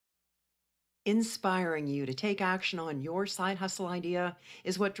Inspiring you to take action on your side hustle idea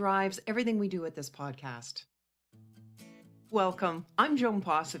is what drives everything we do at this podcast. Welcome. I'm Joan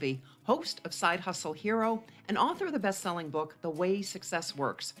Posavy, host of Side Hustle Hero and author of the best-selling book, The Way Success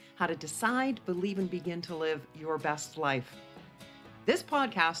Works: How to Decide, Believe, and Begin to Live Your Best Life. This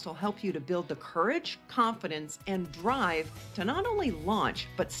podcast will help you to build the courage, confidence, and drive to not only launch,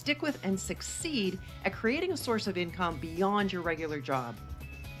 but stick with and succeed at creating a source of income beyond your regular job.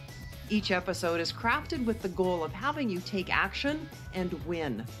 Each episode is crafted with the goal of having you take action and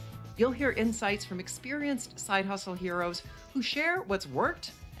win. You'll hear insights from experienced side hustle heroes who share what's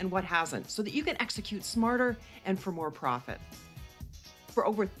worked and what hasn't so that you can execute smarter and for more profit. For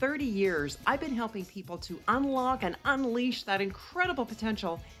over 30 years, I've been helping people to unlock and unleash that incredible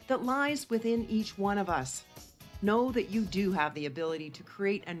potential that lies within each one of us. Know that you do have the ability to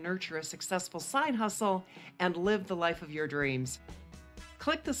create and nurture a successful side hustle and live the life of your dreams.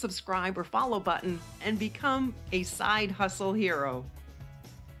 Click the subscribe or follow button and become a side hustle hero.